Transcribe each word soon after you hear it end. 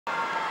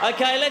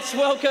Okay, let's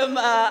welcome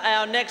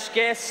our next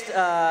guest.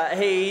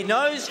 He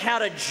knows how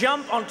to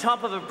jump on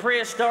top of a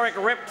prehistoric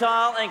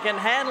reptile and can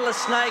handle a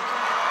snake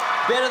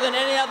better than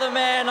any other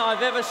man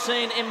I've ever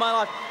seen in my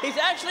life. He's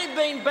actually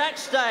been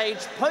backstage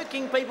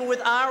poking people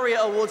with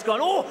ARIA awards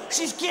going, oh,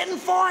 she's getting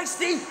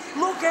feisty,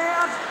 look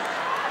out.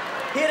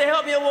 Here to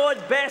help me award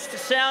Best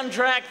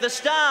Soundtrack, the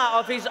star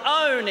of his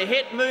own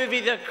hit movie,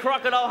 The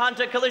Crocodile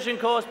Hunter Collision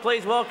Course.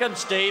 Please welcome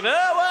Steve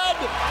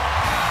Irwin.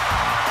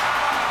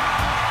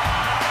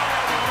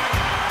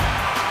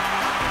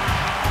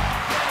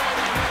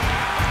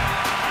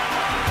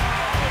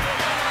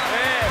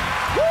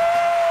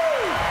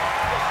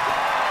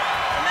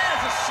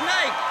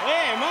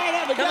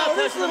 Come on,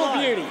 this little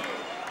beauty.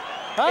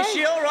 Hey? Is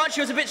she all right? She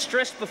was a bit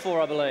stressed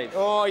before, I believe.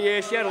 Oh, yeah,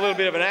 she had a little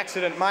bit of an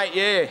accident, mate,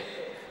 yeah.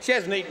 She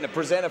hasn't eaten a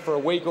presenter for a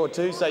week or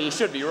two, so you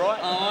should be right.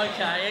 Oh,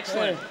 OK,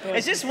 excellent. Yeah.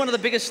 Is this one of the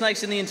biggest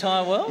snakes in the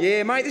entire world?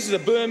 Yeah, mate, this is a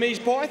Burmese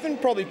python.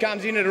 Probably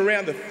comes in at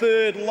around the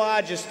 3rd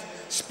largest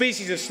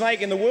species of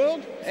snake in the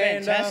world.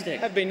 Fantastic.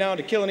 And have been known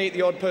to kill and eat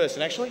the odd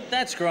person, actually.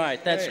 That's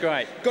great, that's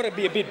great. Got to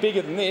be a bit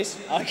bigger than this.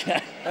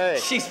 OK. Hey.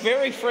 She's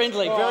very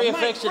friendly, very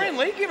affectionate.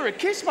 Friendly? Give her a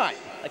kiss, mate.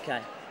 OK.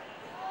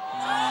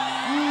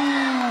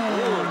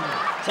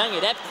 Telling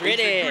you, that's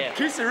pretty. He's a good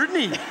kisser, isn't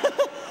he?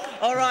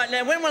 All right,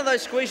 now when one of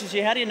those squeezes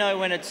you, how do you know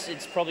when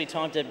it's probably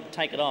time to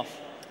take it off?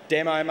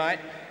 Demo, mate.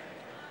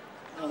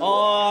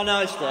 Oh,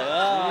 no, Steve.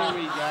 Oh.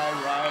 Here we go,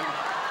 Rogue.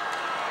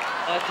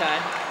 OK.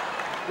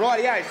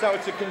 Rightio, so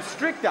it's a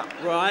constrictor.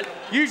 Right.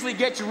 Usually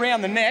gets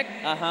around the neck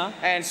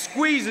and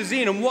squeezes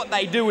in, and what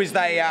they do is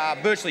they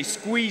virtually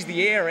squeeze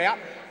the air out,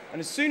 and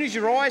as soon as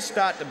your eyes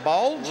start to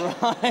bulge,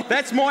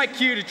 that's my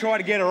cue to try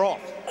to get her off.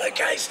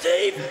 OK,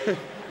 Steve.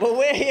 Well,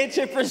 we're here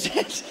to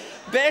present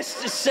Best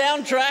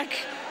Soundtrack,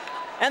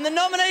 and the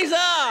nominees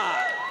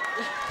are...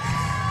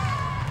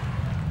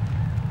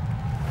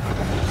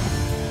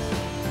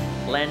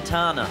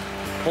 Lantana,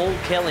 Paul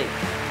Kelly.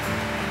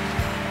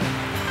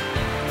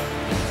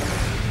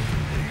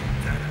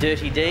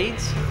 Dirty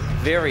Deeds,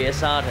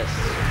 various artists.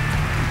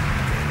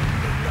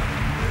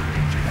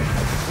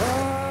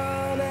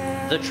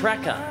 The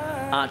Tracker,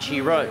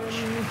 Archie Roach.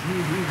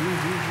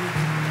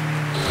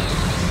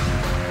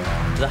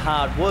 The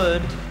Hard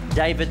Word,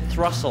 David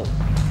Thrussell.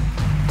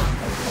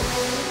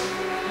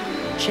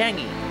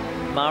 Changi,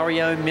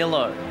 Mario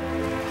Millo.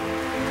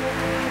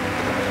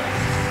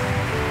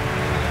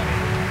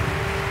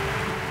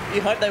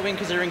 You hope they win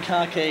because they're in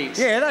car keys.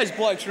 Yeah, those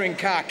blokes are in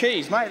car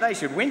keys, mate. They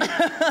should win.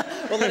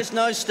 Well, let us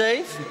know,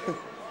 Steve.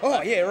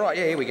 Oh, yeah, right.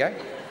 Yeah, here we go.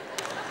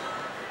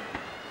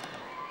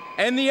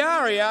 And the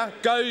ARIA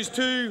goes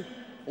to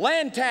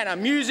Lantana,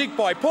 music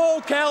by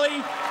Paul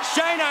Kelly,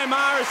 Shane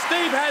O'Mara,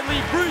 Steve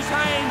Hadley, Bruce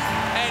Haynes,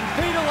 and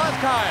Peter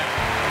Lusko.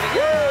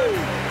 Woo!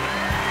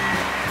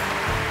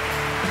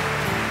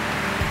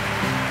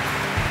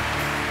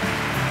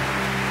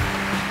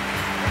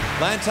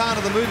 Lantana,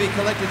 the movie,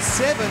 collected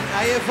 7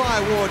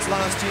 AFI awards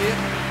last year,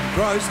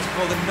 grossed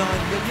more than $9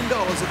 million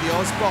at the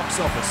Oz box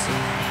office.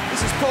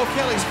 This is Paul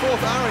Kelly's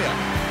 4th ARIA.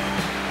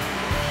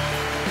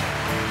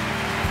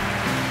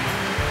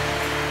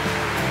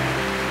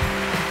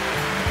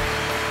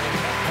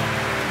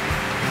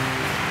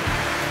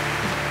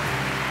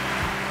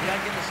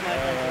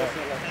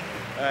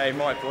 Hey,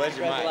 my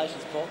pleasure,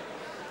 Congratulations, Paul.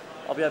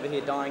 I'll be over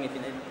here dying if you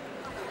need me.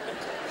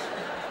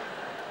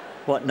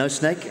 What, no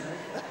snake?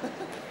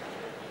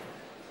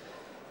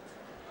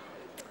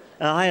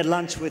 I had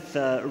lunch with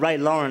Ray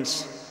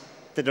Lawrence,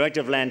 the director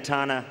of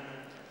Lantana,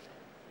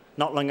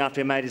 not long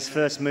after he made his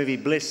first movie,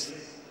 Bliss.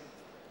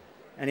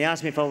 And he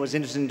asked me if I was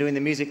interested in doing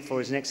the music for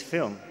his next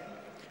film.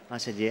 I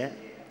said, yeah.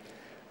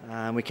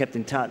 And we kept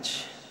in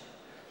touch.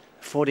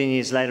 14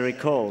 years later, he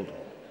called.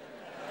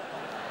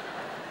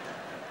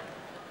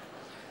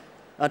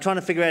 I'm trying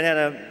to figure out how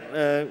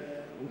to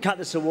cut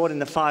this award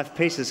into 5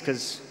 pieces,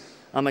 because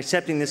I'm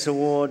accepting this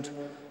award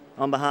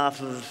on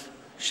behalf of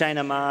Shane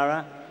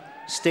O'Mara,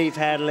 Steve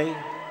Hadley,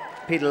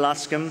 Peter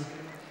Luscombe,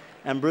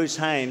 and Bruce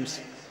Haynes,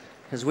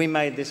 because we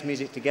made this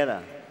music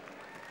together.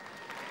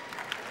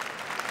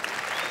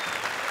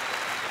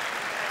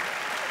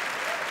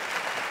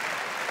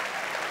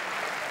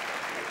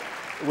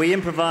 We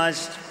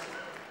improvised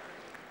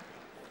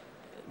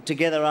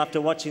together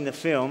after watching the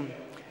film,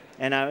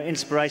 and our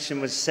inspiration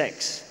was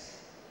sex.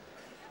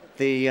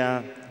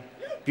 The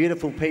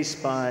beautiful piece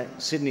by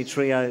Sydney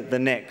trio, The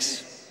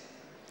Necks.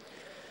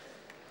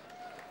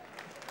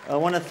 I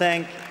want to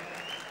thank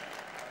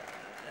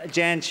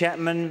Jan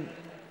Chapman,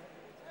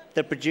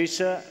 the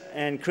producer,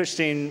 and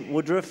Christine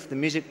Woodruff, the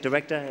music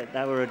director.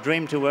 They were a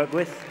dream to work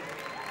with.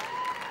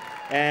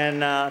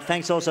 And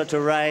thanks also to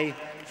Ray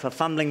for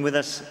fumbling with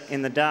us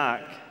in the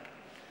dark.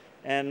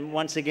 And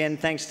once again,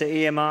 thanks to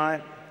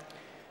EMI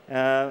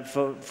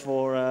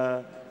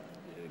for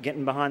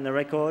getting behind the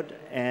record,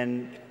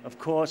 and of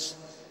course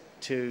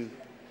to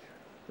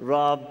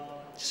Rob,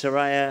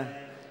 Soraya,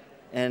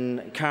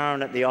 and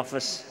Karen at the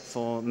office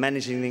for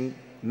managing,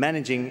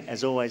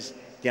 as always,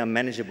 the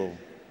unmanageable.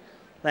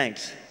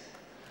 Thanks.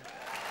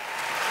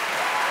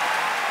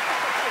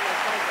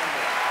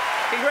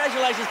 Congratulations.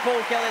 Congratulations,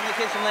 Paul Kelly and the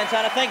kids from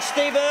Lantana. Thanks,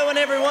 Steve Irwin,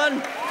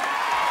 everyone.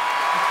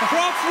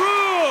 Crofts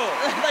rule!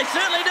 They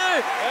certainly do.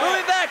 We'll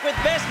be back with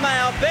Best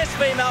Male, Best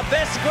Female,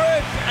 Best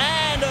Group,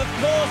 and of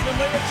course, when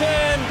we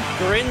return,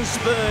 Grin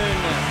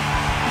Spoon.